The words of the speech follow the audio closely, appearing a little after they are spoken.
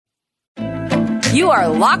You are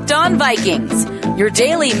Locked On Vikings, your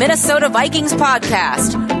daily Minnesota Vikings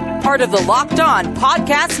podcast, part of the Locked On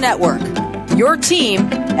Podcast Network, your team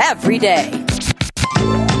every day.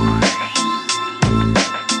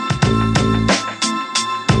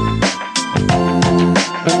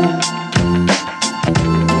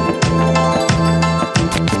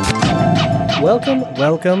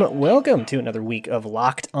 Welcome to another week of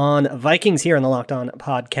Locked On Vikings here on the Locked On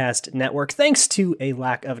Podcast Network. Thanks to a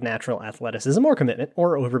lack of natural athleticism or commitment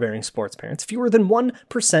or overbearing sports parents, fewer than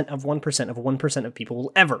 1% of 1% of people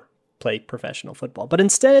will ever play professional football. But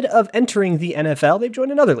instead of entering the NFL, they've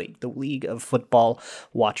joined another league, the League of Football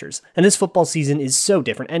Watchers. And this football season is so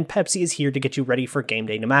different, and Pepsi is here to get you ready for game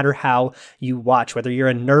day, no matter how you watch, whether you're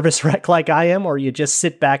a nervous wreck like I am, or you just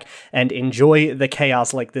sit back and enjoy the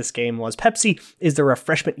chaos like this game was. Pepsi is the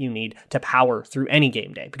refreshment you need to power through any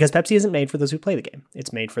game day, because Pepsi isn't made for those who play the game.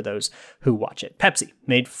 It's made for those who watch it. Pepsi,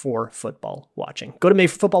 made for football watching. Go to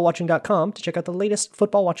madeforfootballwatching.com to check out the latest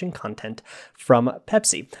football watching content from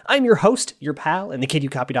Pepsi. I'm your host, your pal, and the kid you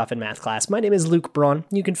copied off in math class. My name is Luke Braun.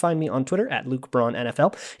 You can find me on Twitter at Luke Braun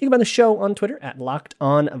NFL. You can find the show on Twitter at Locked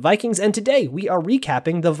On Vikings. And today we are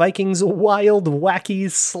recapping the Vikings' wild, wacky,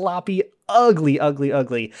 sloppy, ugly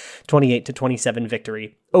 28-27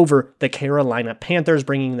 victory over the Carolina Panthers,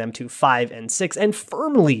 bringing them to 5-6 and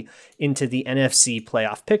firmly into the NFC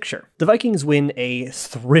playoff picture. The Vikings win a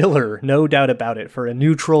thriller, no doubt about it, for a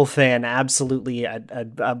neutral fan, absolutely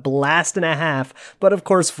a blast and a half. But of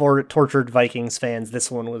course, for tortured Vikings fans, this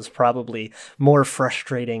one was probably more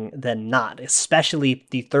frustrating than not, especially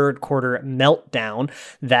the third quarter meltdown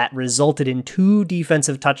that resulted in 2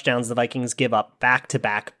 defensive touchdowns the Vikings give up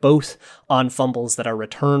back-to-back, both on fumbles that are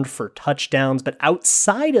returned for touchdowns. But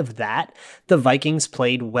outside of that, the Vikings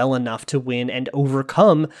played well enough to win and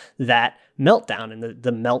overcome that meltdown. And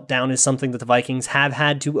the meltdown is something that the Vikings have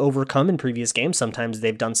had to overcome in previous games. Sometimes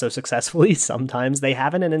they've done so successfully, sometimes they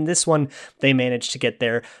haven't. And in this one, they managed to get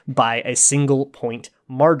there by a single point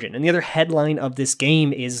margin. And the other headline of this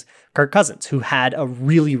game is Kirk Cousins, who had a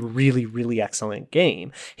really excellent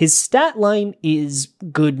game. His stat line is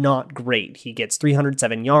good, not great. He gets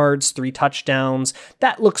 307 yards, 3 touchdowns.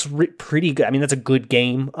 That looks pretty good. I mean, that's a good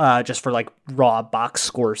game just for like raw box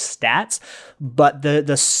score stats. But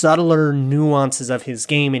the subtler nuances of his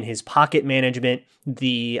game and his pocket management,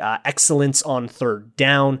 the excellence on third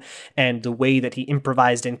down, and the way that he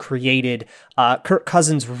improvised and created, Kirk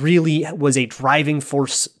Cousins really was a driving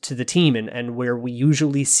force to the team, and where we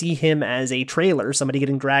usually see him as a trailer, somebody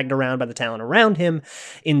getting dragged around by the talent around him.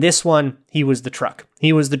 In this one, he was the truck.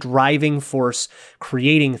 He was the driving force,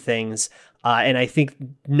 creating things. And I think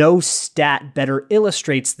no stat better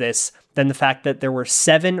illustrates this than the fact that there were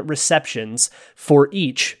 7 receptions for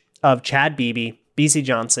each of Chad Beebe, BC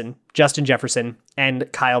Johnson, Justin Jefferson, and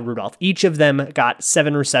Kyle Rudolph. Each of them got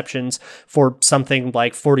 7 receptions for something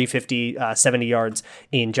like 40, 50, 70 yards.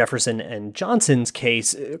 In Jefferson and Johnson's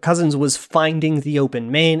case, Cousins was finding the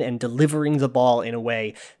open man and delivering the ball in a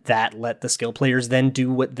way that let the skill players then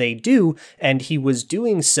do what they do. And he was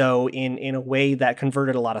doing so in a way that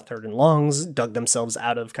converted a lot of third and longs, dug themselves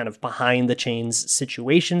out of kind of behind the chains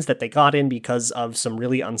situations that they got in because of some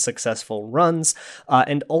really unsuccessful runs.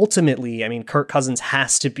 And ultimately, I mean, Kirk Cousins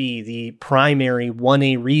has to be the primary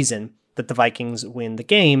 1A reason that the Vikings win the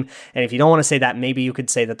game. And if you don't want to say that, maybe you could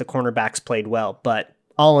say that the cornerbacks played well. But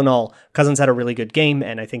all in all, Cousins had a really good game,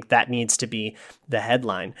 and I think that needs to be the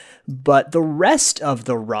headline. But the rest of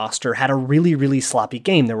the roster had a really sloppy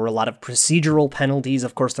game. There were a lot of procedural penalties.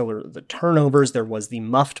 Of course, there were the turnovers. There was the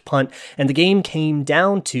muffed punt. And the game came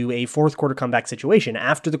down to a fourth quarter comeback situation.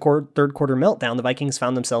 After the third quarter meltdown, the Vikings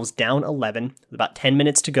found themselves down 11 with about 10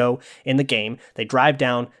 minutes to go in the game. They drive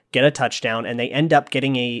down, get a touchdown, and they end up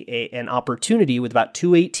getting an opportunity with about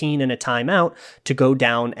 2:18 and a timeout to go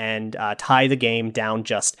down and tie the game down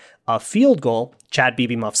just a field goal. Chad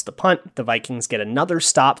Beebe muffs the punt. The Vikings get another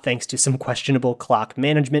stop thanks to some questionable clock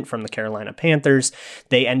management from the Carolina Panthers.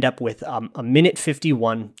 They end up with a minute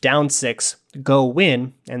 51, down 6, go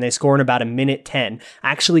win, and they score in about a minute 10,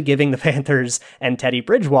 actually giving the Panthers and Teddy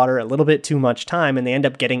Bridgewater a little bit too much time, and they end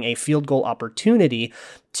up getting a field goal opportunity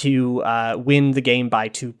to win the game by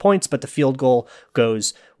 2 points, but the field goal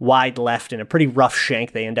goes wide left in a pretty rough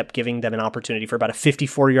shank. They end up giving them an opportunity for about a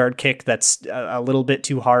 54-yard kick that's a little bit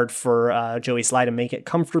too hard for Joey Sly to make it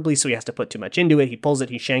comfortably, so he has to put too much into it. He pulls it,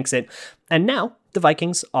 he shanks it, and now the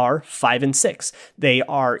Vikings are 5-6. They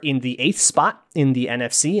are in the 8th spot in the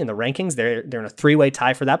NFC in the rankings. They're in a 3-way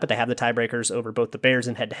tie for that, but they have the tiebreakers over both the Bears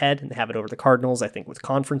in head-to-head, and they have it over the Cardinals, I think, with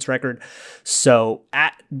conference record. So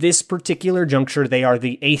at this particular juncture, they are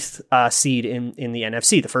the 8th seed in the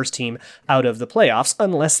NFC, the first team out of the playoffs,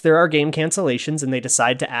 unless there are game cancellations and they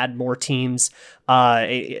decide to add more teams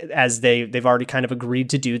as they've already kind of agreed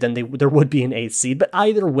to do, then there would be an 8th seed. But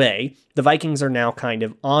either way, the Vikings are now kind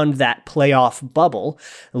of on that playoff bubble,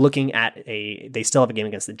 looking at they still have a game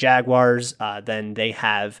against the Jaguars. Then they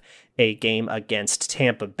have a game against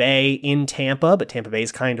Tampa Bay in Tampa, but Tampa Bay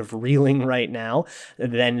is kind of reeling right now.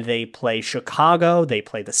 Then they play Chicago, they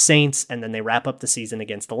play the Saints, and then they wrap up the season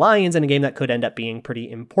against the Lions in a game that could end up being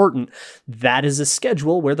pretty important. That is a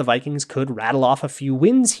schedule where the Vikings could rattle off a few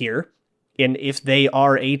wins here. And if they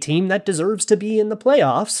are a team that deserves to be in the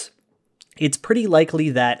playoffs, it's pretty likely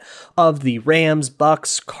that of the Rams,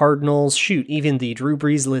 Bucks, Cardinals, even the Drew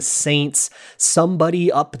Brees-less Saints,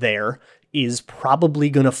 somebody up there is probably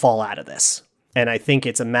going to fall out of this. And I think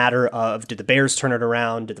it's a matter of, did the Bears turn it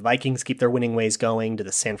around? Did the Vikings keep their winning ways going? Do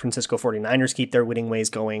the San Francisco 49ers keep their winning ways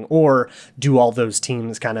going? Or do all those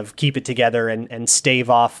teams kind of keep it together and stave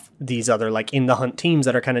off these other like in the hunt teams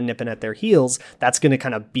that are kind of nipping at their heels? That's going to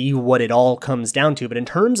kind of be what it all comes down to. But in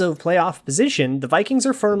terms of playoff position, the Vikings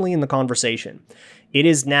are firmly in the conversation. It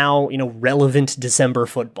is now, relevant December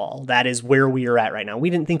football. That is where we are at right now. We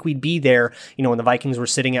didn't think we'd be there, when the Vikings were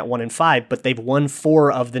sitting at 1-5, but they've won 4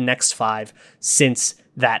 of the next 5 since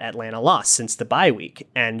that Atlanta loss, since the bye week.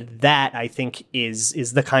 And that, I think, is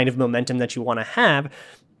the kind of momentum that you want to have.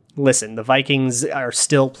 Listen, the Vikings are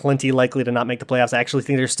still plenty likely to not make the playoffs. I actually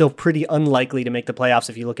think they're still pretty unlikely to make the playoffs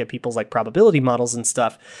if you look at people's like probability models and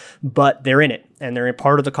stuff, but they're in it and they're a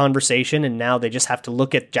part of the conversation. And now they just have to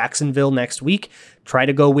look at Jacksonville next week, try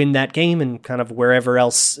to go win that game, and kind of wherever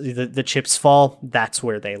else the chips fall, that's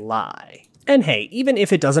where they lie. And hey, even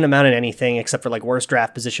if it doesn't amount to anything except for like worst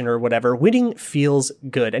draft position or whatever, winning feels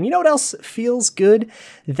good. And you know what else feels good?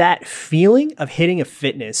 That feeling of hitting a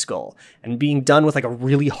fitness goal and being done with like a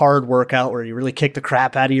really hard workout where you really kick the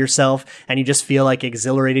crap out of yourself and you just feel like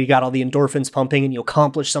exhilarated. You got all the endorphins pumping and you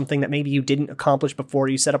accomplish something that maybe you didn't accomplish before.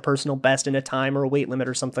 You set a personal best in a time or a weight limit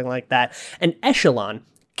or something like that. And Echelon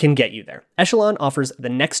can get you there. Echelon offers the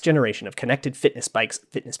next generation of connected fitness bikes,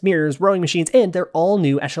 fitness mirrors, rowing machines, and their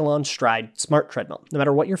all-new Echelon Stride Smart Treadmill. No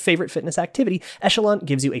matter what your favorite fitness activity, Echelon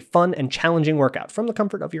gives you a fun and challenging workout from the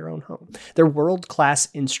comfort of your own home. Their world-class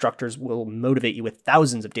instructors will motivate you with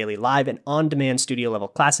thousands of daily live and on-demand studio-level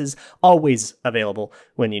classes, always available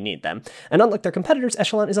when you need them. And unlike their competitors,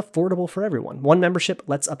 Echelon is affordable for everyone. One membership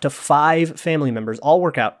lets up to 5 family members all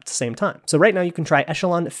work out at the same time. So right now you can try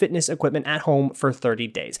Echelon fitness equipment at home for 30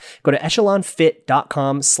 days. Go to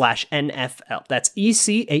echelonfit.com/NFL. That's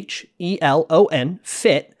ECHELON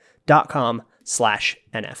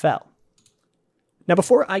fit.com/NFL. Now,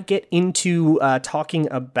 before I get into talking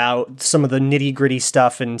about some of the nitty-gritty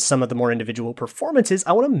stuff and some of the more individual performances,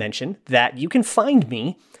 I want to mention that you can find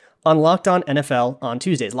me on Locked On NFL on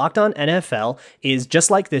Tuesdays. Locked On NFL is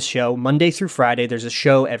just like this show, Monday through Friday. There's a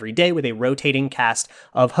show every day with a rotating cast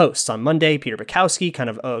of hosts. On Monday, Peter Bukowski kind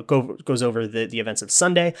of goes over the events of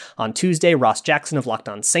Sunday. On Tuesday, Ross Jackson of Locked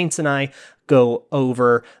On Saints and I go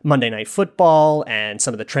over Monday Night Football and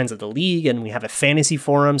some of the trends of the league, and we have a fantasy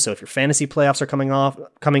forum. So if your fantasy playoffs are coming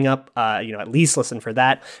up, at least listen for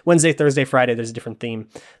that. Wednesday, Thursday, Friday, there's a different theme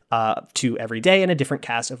to every day and a different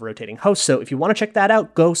cast of rotating hosts. So if you want to check that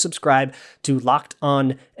out, go subscribe to Locked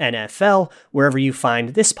On NFL wherever you find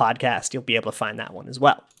this podcast. You'll be able to find that one as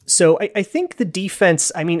well. So I think the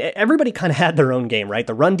defense, everybody kind of had their own game, right?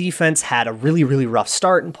 The run defense had a really, really rough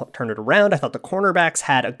start and turned it around. I thought the cornerbacks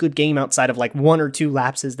had a good game outside of like 1 or 2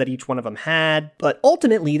 lapses that each one of them had. But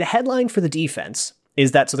ultimately, the headline for the defense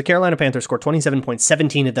is that, so the Carolina Panthers scored 27 points,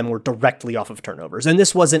 17 of them were directly off of turnovers. And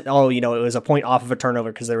this wasn't, it was a point off of a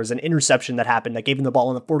turnover because there was an interception that happened that gave him the ball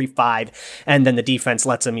on the 45, and then the defense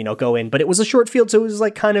lets him, go in. But it was a short field, so it was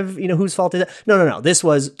like kind of, whose fault is it? No. This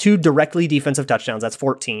was 2 directly defensive touchdowns, that's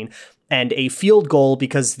 14, and a field goal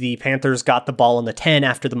because the Panthers got the ball on the 10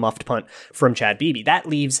 after the muffed punt from Chad Beebe. That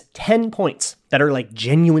leaves 10 points that are like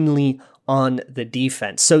genuinely on the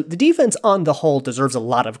defense. So the defense on the whole deserves a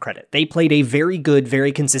lot of credit. They played a very good,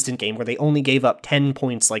 very consistent game where they only gave up 10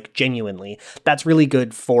 points, like genuinely. That's really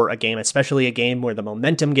good for a game, especially a game where the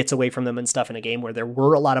momentum gets away from them and stuff, in a game where there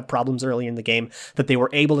were a lot of problems early in the game that they were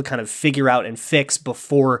able to kind of figure out and fix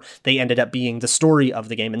before they ended up being the story of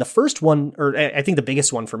the game. And the first one, or I think the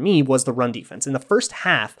biggest one for me, was the run defense. In the first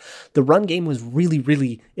half, the run game was really,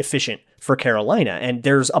 really efficient for Carolina. And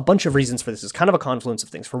there's a bunch of reasons for this. It's kind of a confluence of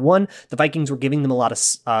things. For one, the Vikings were giving them a lot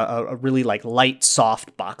of really like light,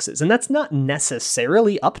 soft boxes. And that's not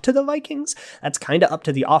necessarily up to the Vikings. That's kind of up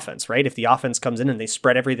to the offense, right? If the offense comes in and they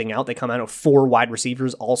spread everything out, they come out of 4 wide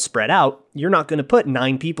receivers all spread out, you're not going to put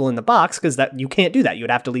 9 people in the box because that you can't do that. You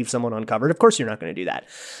would have to leave someone uncovered. Of course, you're not going to do that.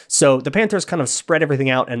 So the Panthers kind of spread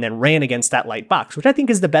everything out and then ran against that light box, which I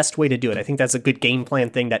think is the best way to do it. I think that's a good game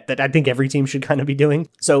plan thing that I think every team should kind of be doing.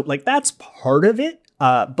 So like that's part of it.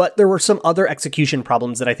 But there were some other execution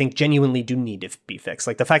problems that I think genuinely do need to be fixed.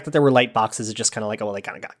 Like the fact that there were light boxes is just kind of like, oh, well, they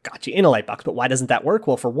kind of got you in a light box, but why doesn't that work?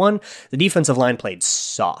 Well, for one, the defensive line played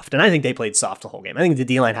soft, and I think they played soft the whole game. I think the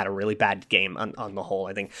D-line had a really bad game on the whole.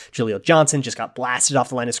 I think Jaleel Johnson just got blasted off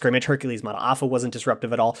the line of scrimmage. Hercules Mataafa wasn't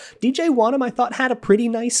disruptive at all. DJ Wonnum, I thought, had a pretty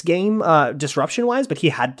nice game disruption-wise, but he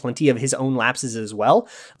had plenty of his own lapses as well.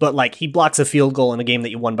 But like he blocks a field goal in a game that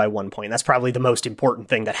you won by 1 point. That's probably the most important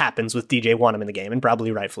thing that happens with DJ Wonnum in the game, and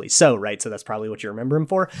probably rightfully so, right? So that's probably what you remember him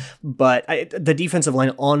for. But the defensive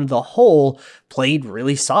line on the whole played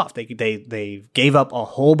really soft. They gave up a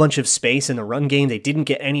whole bunch of space in the run game. They didn't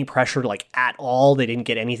get any pressure like at all. They didn't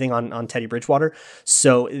get anything on Teddy Bridgewater.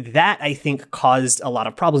 So that I think caused a lot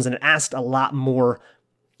of problems, and it asked a lot more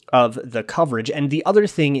of the coverage. And the other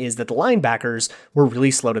thing is that the linebackers were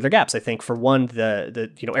really slow to their gaps. I think for one,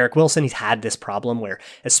 Eric Wilson, he's had this problem where,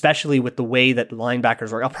 especially with the way that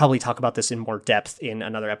linebackers work, I'll probably talk about this in more depth in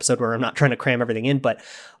another episode where I'm not trying to cram everything in, but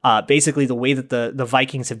basically the way that the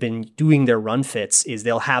Vikings have been doing their run fits is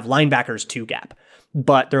they'll have linebackers 2 gap,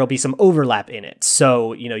 but there'll be some overlap in it.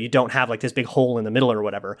 So, you don't have like this big hole in the middle or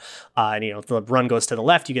whatever. And, if the run goes to the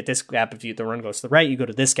left, you get this gap. If the run goes to the right, you go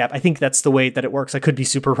to this gap. I think that's the way that it works. I could be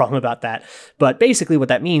super wrong about that. But basically what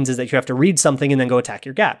that means is that you have to read something and then go attack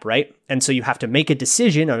your gap, right? And so you have to make a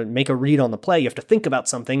decision or make a read on the play. You have to think about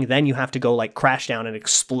something. Then you have to go like crash down and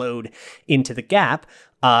explode into the gap.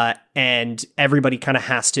 And everybody kind of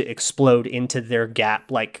has to explode into their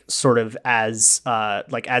gap, like sort of as a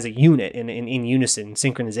unit in unison,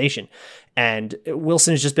 synchronization. And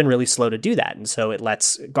Wilson has just been really slow to do that. And so it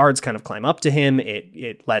lets guards kind of climb up to him.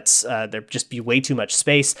 It lets there just be way too much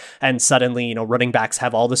space. And suddenly, running backs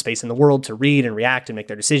have all the space in the world to read and react and make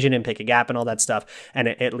their decision and pick a gap and all that stuff. And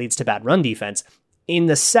it leads to bad run defense. In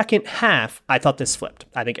the second half, I thought this flipped.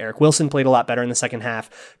 I think Eric Wilson played a lot better in the second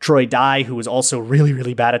half. Troy Dye, who was also really,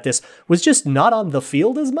 really bad at this, was just not on the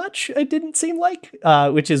field as much, it didn't seem like,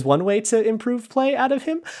 which is one way to improve play out of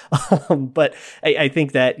him. But I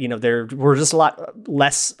think that, there were just a lot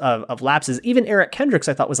less of lapses. Even Eric Kendricks,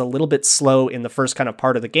 I thought, was a little bit slow in the first kind of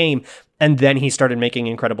part of the game. And then he started making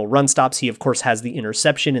incredible run stops. He, of course, has the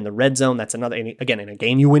interception in the red zone. That's another, again, in a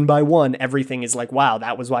game you win by 1, everything is like, wow,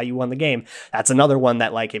 that was why you won the game. That's another one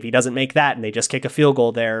that, like, if he doesn't make that and they just kick a field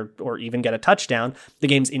goal there or even get a touchdown, the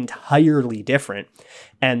game's entirely different.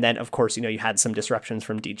 And then, of course, you had some disruptions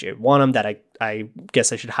from DJ Wonnum that I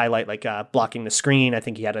guess I should highlight, like blocking the screen. I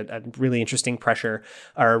think he had a really interesting pressure,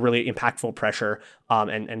 or a really impactful pressure,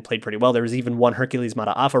 and played pretty well. There was even one Hercules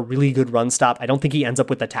Mataafa, a really good run stop. I don't think he ends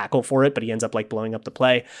up with the tackle for it, but he ends up like blowing up the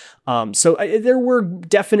play. So there were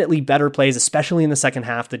definitely better plays, especially in the second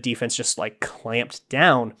half. The defense just like clamped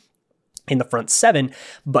down in the front 7,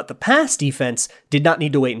 but the pass defense did not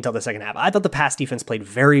need to wait until the second half. I thought the pass defense played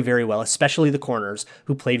very, very well, especially the corners,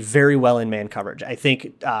 who played very well in man coverage. I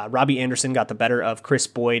think Robbie Anderson got the better of Chris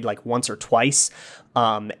Boyd like once or twice.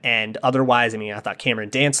 And otherwise, I thought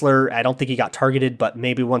Cameron Dantzler, I don't think he got targeted, but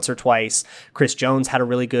maybe once or twice. Chris Jones had a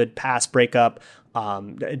really good pass breakup.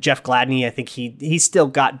 Jeff Gladney, I think he still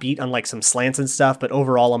got beat on like some slants and stuff, but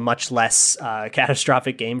overall a much less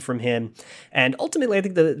catastrophic game from him. And ultimately, I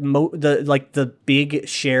think the big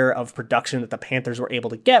share of production that the Panthers were able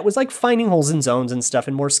to get was like finding holes in zones and stuff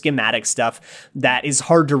and more schematic stuff that is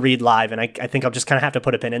hard to read live. And I think I'll just kind of have to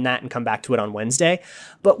put a pin in that and come back to it on Wednesday.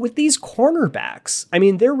 But with these cornerbacks,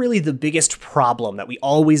 they're really the biggest problem that we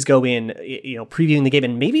always go in, previewing the game.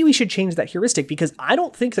 And maybe we should change that heuristic, because I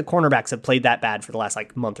don't think the cornerbacks have played that bad for the last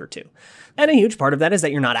like month or two. And a huge part of that is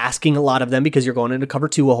that you're not asking a lot of them, because you're going into cover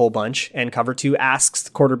 2 a whole bunch, and cover 2 asks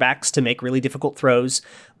quarterbacks to make really difficult throws.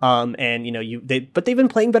 But they've been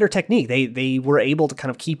playing better technique. They were able to kind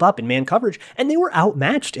of keep up in man coverage, and they were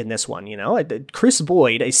outmatched in this one. Chris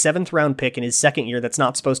Boyd, a 7th round pick in his second year, that's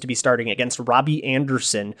not supposed to be starting, against Robbie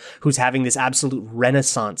Anderson, who's having this absolute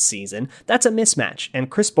renaissance season. That's a mismatch. And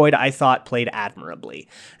Chris Boyd, I thought, played admirably.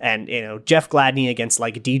 And Jeff Gladney against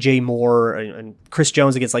like DJ Moore, and Chris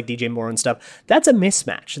Jones against like DJ Moore and stuff. That's a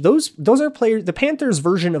mismatch. Those are players. The Panthers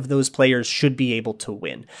version of those players should be able to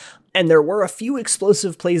win. And there were a few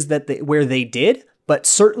explosive plays where they did, but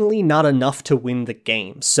certainly not enough to win the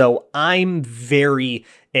game. So I'm very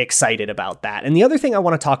excited about that. And the other thing I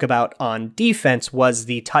want to talk about on defense was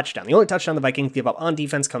the touchdown. The only touchdown the Vikings give up on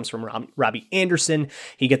defense comes from Robbie Anderson.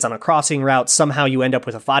 He gets on a crossing route. Somehow you end up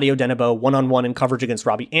with Afadio Denebo one-on-one in coverage against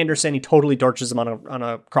Robbie Anderson. He totally torches him on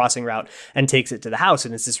a crossing route and takes it to the house.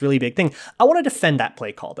 And it's this really big thing. I want to defend that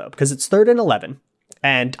play call, though, because it's 3rd and 11.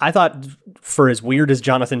 And I thought, for as weird as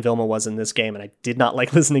Jonathan Vilma was in this game, and I did not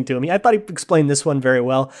like listening to him, I thought he explained this one very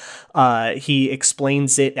well. He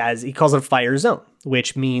explains it as, he calls it a fire zone,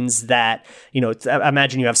 which means that,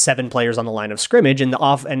 imagine you have 7 players on the line of scrimmage and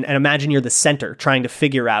imagine you're the center trying to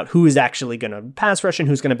figure out who is actually going to pass rush and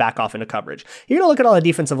who's going to back off into coverage. You're going to look at all the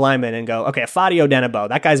defensive linemen and go, okay, Afadio Denebo,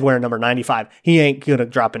 that guy's wearing number 95. He ain't going to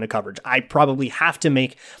drop into coverage. I probably have to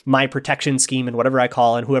make my protection scheme and whatever I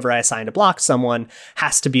call and whoever I assign to block someone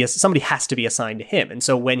somebody has to be assigned to him. And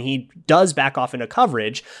so when he does back off into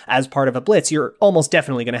coverage as part of a blitz, you're almost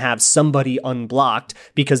definitely going to have somebody unblocked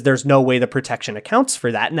because there's no way the protection accounts for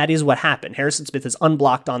that. And that is what happened. Harrison Smith is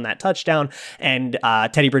unblocked on that touchdown, and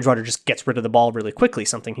Teddy Bridgewater just gets rid of the ball really quickly,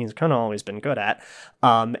 something he's kind of always been good at.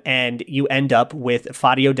 And you end up with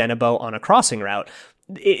Afadio Denebo on a crossing route.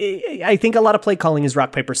 I think a lot of play calling is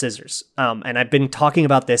rock, paper, scissors. And I've been talking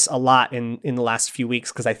about this a lot in the last few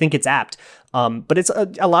weeks because I think it's apt. But it's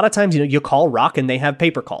a lot of times, you call rock and they have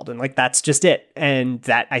paper called, and that's just it. And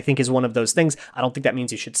that, I think, is one of those things. I don't think that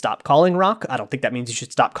means you should stop calling rock. I don't think that means you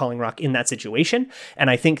should stop calling rock in that situation. And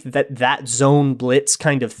I think that zone blitz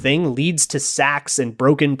kind of thing leads to sacks and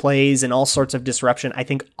broken plays and all sorts of disruption, I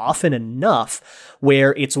think, often enough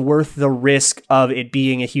where it's worth the risk of it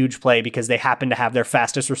being a huge play because they happen to have their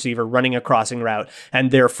fastest receiver running a crossing route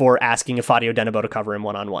and therefore asking Afadio Denebo to cover him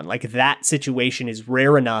one-on-one. That situation is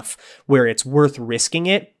rare enough where it's worth risking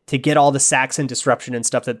it to get all the sacks and disruption and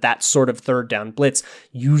stuff that sort of 3rd down blitz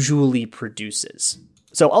usually produces.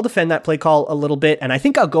 So I'll defend that play call a little bit, and I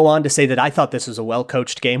think I'll go on to say that I thought this was a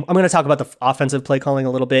well-coached game. I'm going to talk about the offensive play calling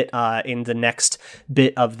a little bit in the next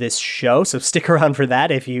bit of this show, so stick around for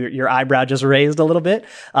that if your eyebrow just raised a little bit,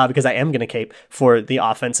 because I am going to cape for the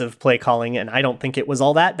offensive play calling, and I don't think it was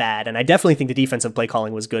all that bad, and I definitely think the defensive play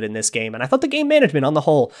calling was good in this game, and I thought the game management on the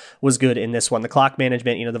whole was good in this one. The clock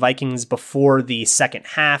management, the Vikings before the second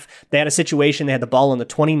half, they had a situation, they had the ball on the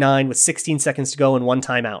 29 with 16 seconds to go and 1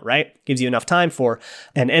 timeout, right? Gives you enough time for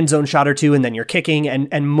an end zone shot or 2, and then you're kicking.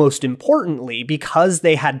 And most importantly, because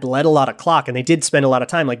they had bled a lot of clock, and they did spend a lot of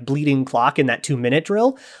time bleeding clock in that 2-minute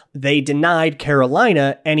drill, they denied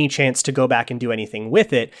Carolina any chance to go back and do anything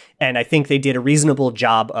with it. And I think they did a reasonable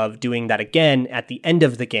job of doing that again at the end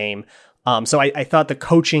of the game. So I thought the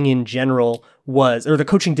coaching in general the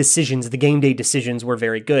coaching decisions, the game day decisions were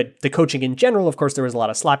very good. The coaching in general, of course, there was a lot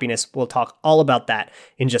of sloppiness. We'll talk all about that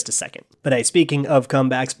in just a second. But speaking of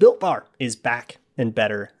comebacks, Built Bar is back and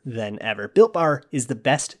better than ever. Built Bar is the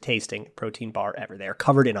best tasting protein bar ever. They are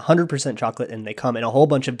covered in 100% chocolate, and they come in a whole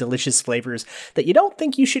bunch of delicious flavors that you don't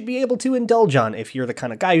think you should be able to indulge on if you're the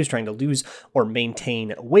kind of guy who's trying to lose or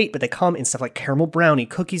maintain weight. But they come in stuff like caramel brownie,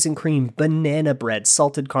 cookies and cream, banana bread,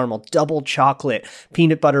 salted caramel, double chocolate,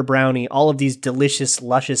 peanut butter brownie, all of these delicious,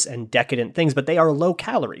 luscious, and decadent things. But they are low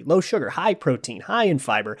calorie, low sugar, high protein, high in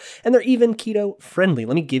fiber, and they're even keto friendly.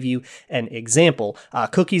 Let me give you an example.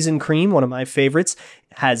 Cookies and cream, one of my favorites,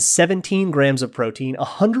 has 17 grams of protein,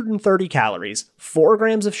 130 calories, 4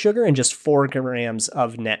 grams of sugar, and just 4 grams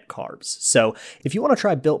of net carbs. So if you want to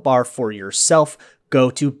try Built Bar for yourself, go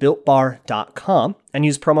to BuiltBar.com and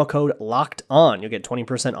use promo code LOCKEDON. You'll get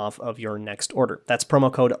 20% off of your next order. That's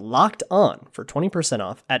promo code LOCKEDON for 20%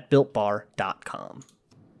 off at BuiltBar.com.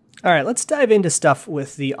 All right, let's dive into stuff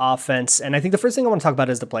with the offense. And I think the first thing I want to talk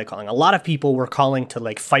about is the play calling. A lot of people were calling to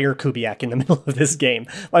fire Kubiak in the middle of this game.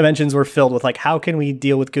 My mentions were filled with how can we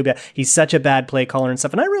deal with Kubiak? He's such a bad play caller and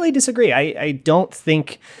stuff. And I really disagree. I don't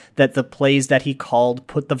think that the plays that he called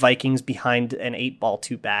put the Vikings behind an 8-ball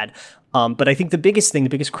too bad. But I think the biggest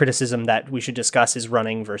criticism that we should discuss is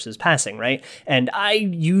running versus passing, right? And I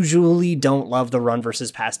usually don't love the run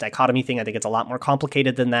versus pass dichotomy thing. I think it's a lot more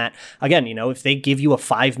complicated than that. Again, if they give you a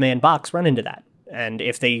 5-man box, run into that. And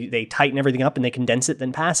if they tighten everything up and they condense it,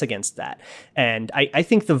 then pass against that. And I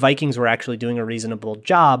think the Vikings were actually doing a reasonable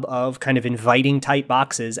job of kind of inviting tight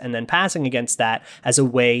boxes and then passing against that as a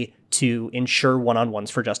way to ensure one-on-ones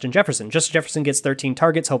for Justin Jefferson. Justin Jefferson gets 13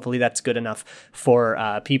 targets. Hopefully that's good enough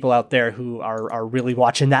for people out there who are really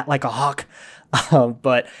watching that like a hawk.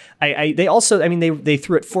 But they also, I mean, they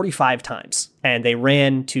threw it 45 times and they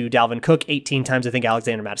ran to Dalvin Cook 18 times. I think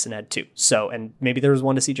Alexander Mattison had 2. So, and maybe there was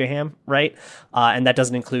 1 to CJ Ham, right? And that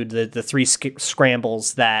doesn't include the 3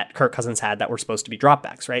 scrambles that Kirk Cousins had that were supposed to be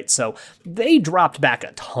dropbacks, right? So they dropped back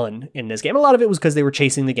a ton in this game. A lot of it was because they were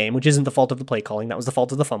chasing the game, which isn't the fault of the play calling. That was the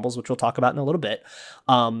fault of the fumbles, which we'll talk about in a little bit.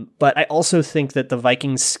 But I also think that the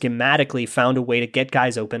Vikings schematically found a way to get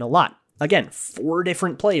guys open a lot. Again, 4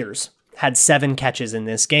 different players had 7 catches in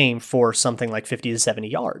this game for something like 50 to 70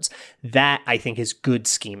 yards. That, I think, is good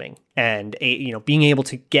scheming and being able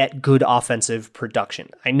to get good offensive production.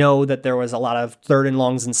 I know that there was a lot of 3rd and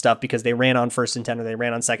longs and stuff because they ran on 1st and 10 or they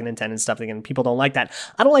ran on 2nd and 10 and stuff. Again, people don't like that.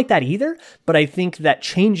 I don't like that either, but I think that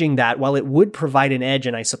changing that, while it would provide an edge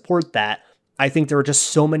and I support that, I think there are just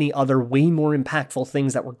so many other way more impactful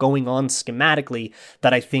things that were going on schematically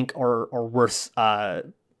that I think are worth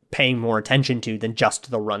paying more attention to than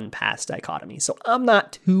just the run-pass dichotomy. So I'm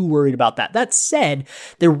not too worried about that. That said,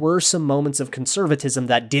 there were some moments of conservatism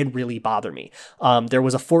that did really bother me. There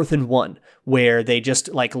was a 4th and 1 where they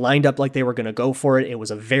just lined up like they were going to go for it. It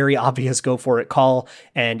was a very obvious go for it call.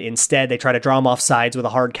 And instead they try to draw them off sides with a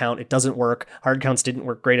hard count. It doesn't work. Hard counts didn't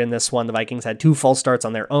work great in this one. The Vikings had 2 false starts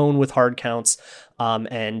on their own with hard counts.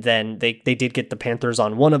 And then they did get the Panthers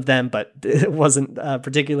on one of them, but it wasn't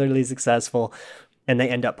particularly successful. And they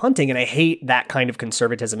end up punting. And I hate that kind of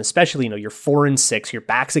conservatism, especially, you're 4-6, your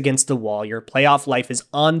back's against the wall, your playoff life is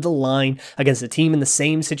on the line against a team in the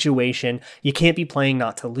same situation. You can't be playing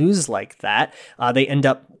not to lose like that. They end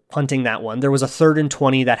up punting that one. There was a 3rd and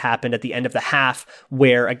 20 that happened at the end of the half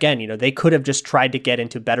where, again, they could have just tried to get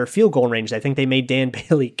into better field goal range. I think they made Dan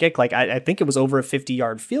Bailey kick, I think it was over a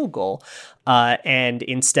 50-yard field goal. And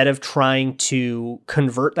instead of trying to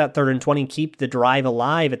convert that 3rd and 20, keep the drive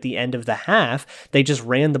alive at the end of the half, they just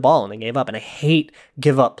ran the ball and they gave up. And I hate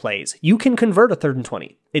give up plays. You can convert a 3rd and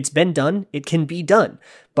 20. It's been done. It can be done,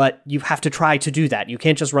 but you have to try to do that. You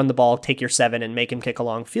can't just run the ball, take your 7 and make him kick a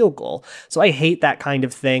long field goal. So I hate that kind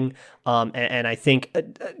of thing. And I think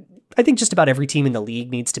just about every team in the league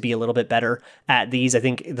needs to be a little bit better at these. I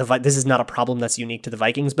think this is not a problem that's unique to the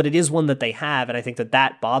Vikings, but it is one that they have. And I think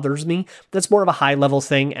that bothers me. That's more of a high level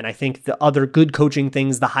thing. And I think the other good coaching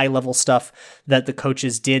things, the high level stuff that the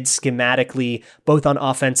coaches did schematically, both on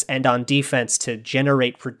offense and on defense to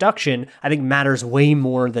generate production, I think matters way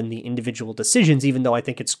more than the individual decisions, even though I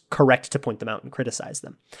think it's correct to point them out and criticize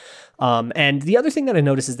them. And the other thing that I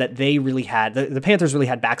noticed is that they really had, the Panthers really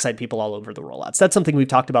had backside people all over the rollouts. That's something we've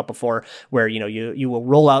talked about before, where, you will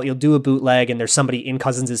roll out, you'll do a bootleg and there's somebody in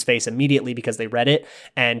Cousins' face immediately because they read it.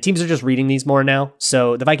 And teams are just reading these more now.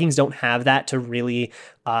 So the Vikings don't have that to really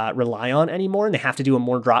rely on anymore. And they have to do a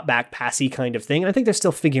more drop back passy kind of thing. And I think they're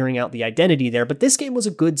still figuring out the identity there, but this game was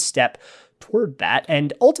a good step toward that.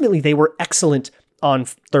 And ultimately they were excellent on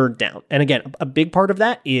 3rd down. And again, a big part of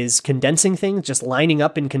that is condensing things, just lining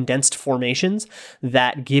up in condensed formations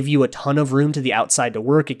that give you a ton of room to the outside to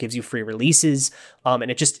work. It gives you free releases,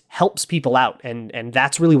 and it just helps people out. And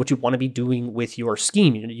that's really what you want to be doing with your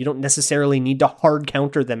scheme. You don't necessarily need to hard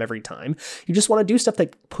counter them every time. You just want to do stuff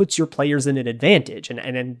that puts your players in an advantage.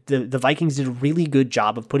 And the Vikings did a really good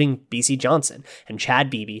job of putting BC Johnson and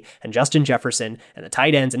Chad Beebe and Justin Jefferson and the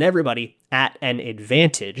tight ends and everybody at an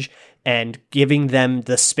advantage and giving them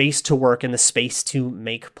the space to work and the space to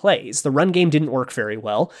make plays. The run game didn't work very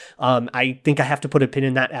well. I think I have to put a pin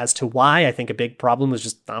in that as to why. I think a big problem was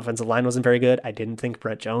just the offensive line wasn't very good. I didn't think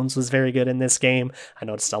Brett Jones was very good in this game. I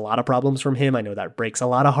noticed a lot of problems from him. I know that breaks a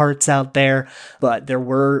lot of hearts out there, but there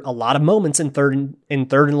were a lot of moments in third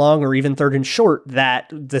and long or even 3rd and short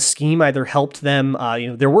that the scheme either helped them.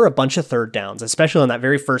 There were a bunch of 3rd downs, especially on that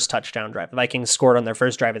very first touchdown drive. The Vikings scored on their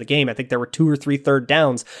first drive of the game. I think there were 2 or 3 3rd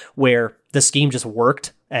downs where the scheme just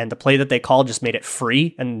worked and the play that they called just made it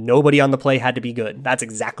free and nobody on the play had to be good. That's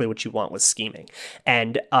exactly what you want with scheming.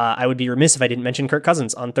 And I would be remiss if I didn't mention Kirk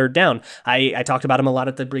Cousins on 3rd down. I talked about him a lot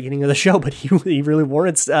at the beginning of the show, but he really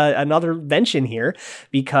warrants another mention here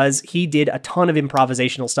because he did a ton of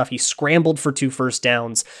improvisational stuff. He scrambled for 2 first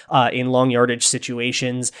downs in long yardage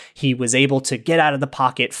situations. He was able to get out of the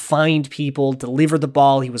pocket, find people, deliver the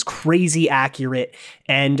ball. He was crazy accurate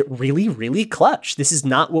and really, really clutch. This is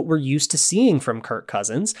not what we're used to seeing from Kirk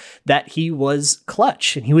Cousins. That he was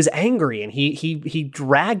clutch and he was angry and he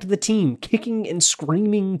dragged the team kicking and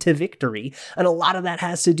screaming to victory. And a lot of that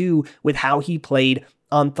has to do with how he played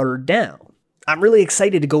on 3rd down. I'm really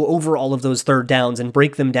excited to go over all of those third downs and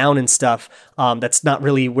break them down and stuff. That's not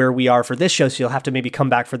really where we are for this show, so you'll have to maybe come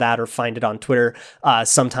back for that or find it on Twitter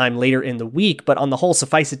sometime later in the week. But on the whole,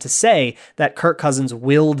 suffice it to say that Kirk Cousins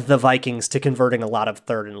willed the Vikings to converting a lot of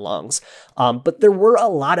third and longs. But there were a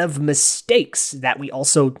lot of mistakes that we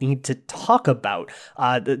also need to talk about.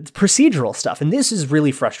 The procedural stuff, and this is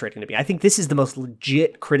really frustrating to me. I think this is the most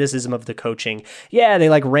legit criticism of the coaching. Yeah, they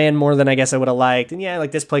like ran more than I guess I would have liked, and yeah,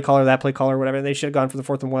 like this play caller, that play caller, whatever, they should have gone for the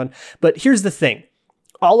 4th and 1. But here's the thing.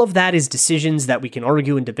 All of that is decisions that we can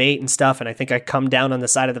argue and debate and stuff, and I think I come down on the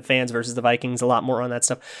side of the fans versus the Vikings a lot more on that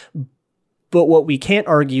stuff. But what we can't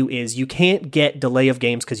argue is you can't get delay of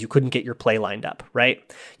games because you couldn't get your play lined up, right?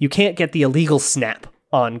 You can't get the illegal snap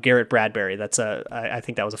on Garrett Bradbury. I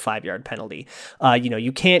think that was a 5-yard penalty.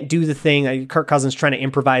 You can't do the thing. Kirk Cousins trying to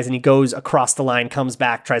improvise and he goes across the line, comes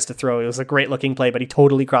back, tries to throw. It was a great looking play, but he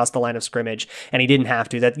totally crossed the line of scrimmage and he didn't have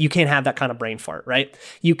to. That you can't have that kind of brain fart, right?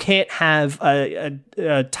 You can't have a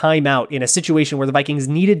timeout in a situation where the Vikings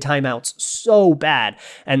needed timeouts so bad,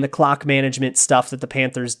 and the clock management stuff that the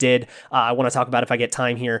Panthers did. I want to talk about if I get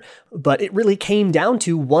time here, but it really came down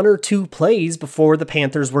to 1 or 2 plays before the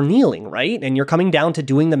Panthers were kneeling, right? And you're coming down to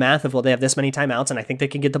doing the math of, well, they have this many timeouts and I think they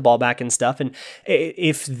can get the ball back and stuff. And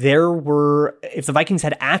if the Vikings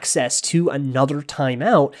had access to another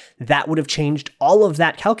timeout, that would have changed all of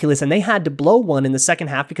that calculus. And they had to blow one in the second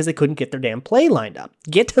half because they couldn't get their damn play lined up.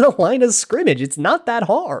 Get to the line of scrimmage. It's not that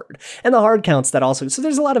hard. And the hard counts that also. So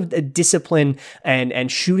there's a lot of discipline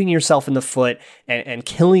and shooting yourself in the foot and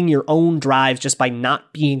killing your own drives just by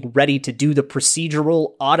not being ready to do the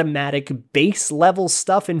procedural, automatic, base level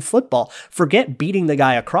stuff in football. Forget beating the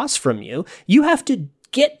guy across from you. You have to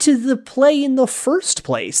get to the play in the first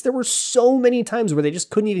place. There were so many times where they just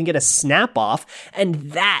couldn't even get a snap off, and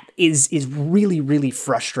that is really, really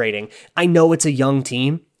frustrating. I know it's a young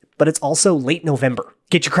team, but it's also late November.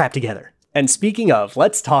 Get your crap together. And speaking of,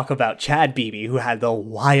 let's talk about Chad Beebe, who had the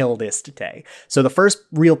wildest day. So the first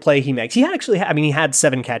real play he makes, he had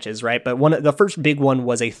 7 catches, right? But the first big one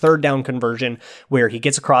was a 3rd down conversion where he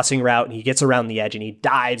gets a crossing route and he gets around the edge and he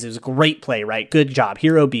dives. It was a great play, right? Good job,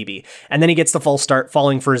 hero Beebe. And then he gets the false start,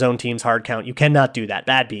 falling for his own team's hard count. You cannot do that.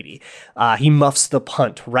 Bad Beebe. He muffs the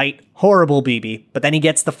punt, right? Horrible Beebe, but then he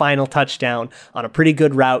gets the final touchdown on a pretty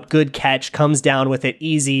good route, good catch, comes down with it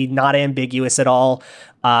easy, not ambiguous at all.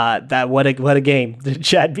 What a game that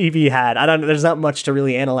Chad Beebe had. There's not much to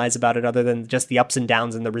really analyze about it other than just the ups and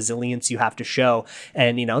downs and the resilience you have to show.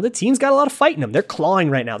 And, the team's got a lot of fight in them. They're clawing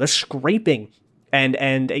right now. They're scraping.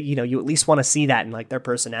 And you at least want to see that in like their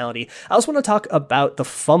personality. I also want to talk about the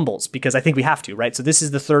fumbles because I think we have to, right? So this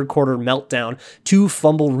is the 3rd quarter meltdown, 2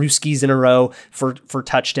 fumble rooskies in a row for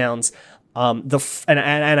touchdowns. And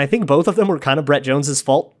I think both of them were kind of Brett Jones's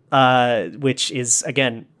fault. Which is,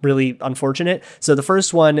 again, really unfortunate. So the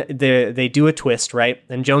first one, they do a twist, right?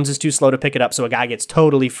 And Jones is too slow to pick it up, so a guy gets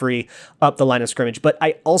totally free up the line of scrimmage. But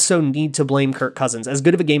I also need to blame Kirk Cousins. As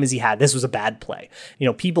good of a game as he had, this was a bad play.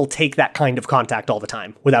 People take that kind of contact all the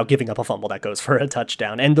time without giving up a fumble that goes for a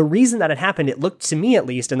touchdown. And the reason that it happened, it looked to me at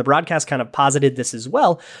least, and the broadcast kind of posited this as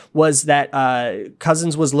well, was that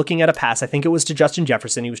Cousins was looking at a pass. I think it was to Justin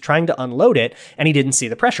Jefferson. He was trying to unload it, and he didn't see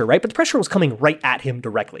the pressure, right? But the pressure was coming right at him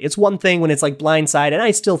directly. It's one thing when it's like blindside, and I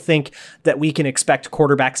still think that we can expect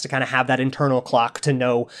quarterbacks to kind of have that internal clock to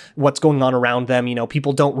know what's going on around them.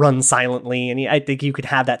 People don't run silently, and I think you could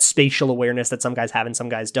have that spatial awareness that some guys have and some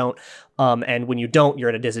guys don't. And when you don't, you're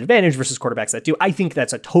at a disadvantage versus quarterbacks that do. I think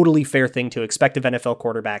that's a totally fair thing to expect of NFL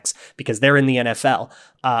quarterbacks because they're in the NFL.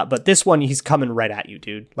 But this one, he's coming right at you,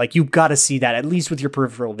 dude. Like, you got to see that at least with your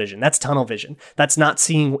peripheral vision. That's tunnel vision. That's not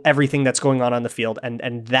seeing everything that's going on the field.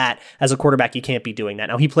 And that, as a quarterback, you can't be doing that.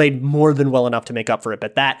 Now, he played more than well enough to make up for it,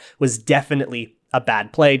 but that was definitely a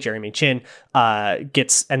bad play. Jeremy Chin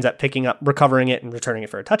ends up picking up, recovering it, and returning it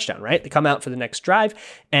for a touchdown, right? They come out for the next drive,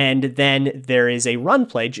 and then there is a run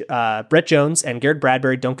play. Brett Jones and Garrett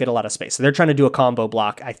Bradbury don't get a lot of space, so they're trying to do a combo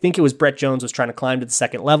block. I think it was Brett Jones was trying to climb to the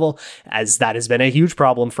second level, as that has been a huge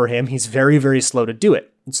problem for him. He's very, very slow to do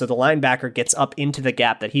it. And so the linebacker gets up into the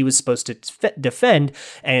gap that he was supposed to defend,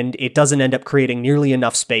 and it doesn't end up creating nearly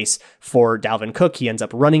enough space for Dalvin Cook. He ends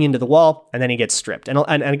up running into the wall, and then he gets stripped. And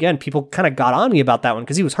again, people kind of got on me about that one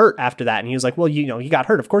because he was hurt after that, and he was like, well, he got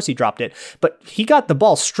hurt. Of course he dropped it. But he got the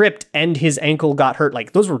ball stripped, and his ankle got hurt.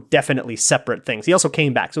 Like, those were definitely separate things. He also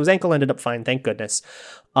came back, so his ankle ended up fine, thank goodness.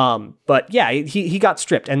 But yeah, he got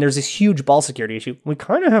stripped, and there's this huge ball security issue. We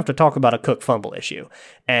kind of have to talk about a Cook fumble issue,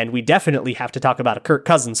 and we definitely have to talk about a Kirk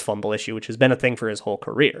Cousins fumble issue, which has been a thing for his whole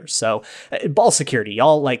career. So ball security,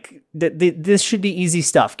 y'all, like this should be easy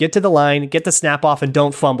stuff. Get to the line, get the snap off, and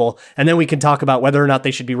don't fumble. And then we can talk about whether or not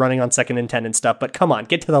they should be running on 2nd and 10 and stuff. But come on,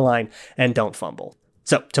 get to the line and don't fumble.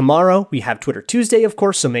 So tomorrow we have Twitter Tuesday, of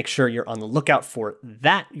course, so make sure you're on the lookout for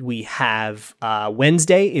that. We have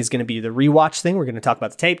Wednesday is going to be the rewatch thing. We're going to talk about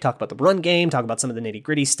the tape, talk about the run game, talk about some of the nitty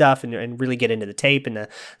gritty stuff, and really get into the tape and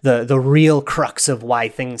the real crux of why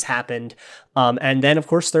things happened. And then, of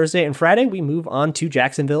course, Thursday and Friday, we move on to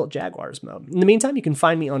Jacksonville Jaguars mode. In the meantime, you can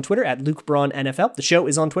find me on Twitter at Luke Braun NFL. The show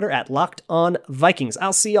is on Twitter at Locked On Vikings.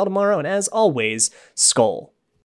 I'll see y'all tomorrow, and as always, Skol.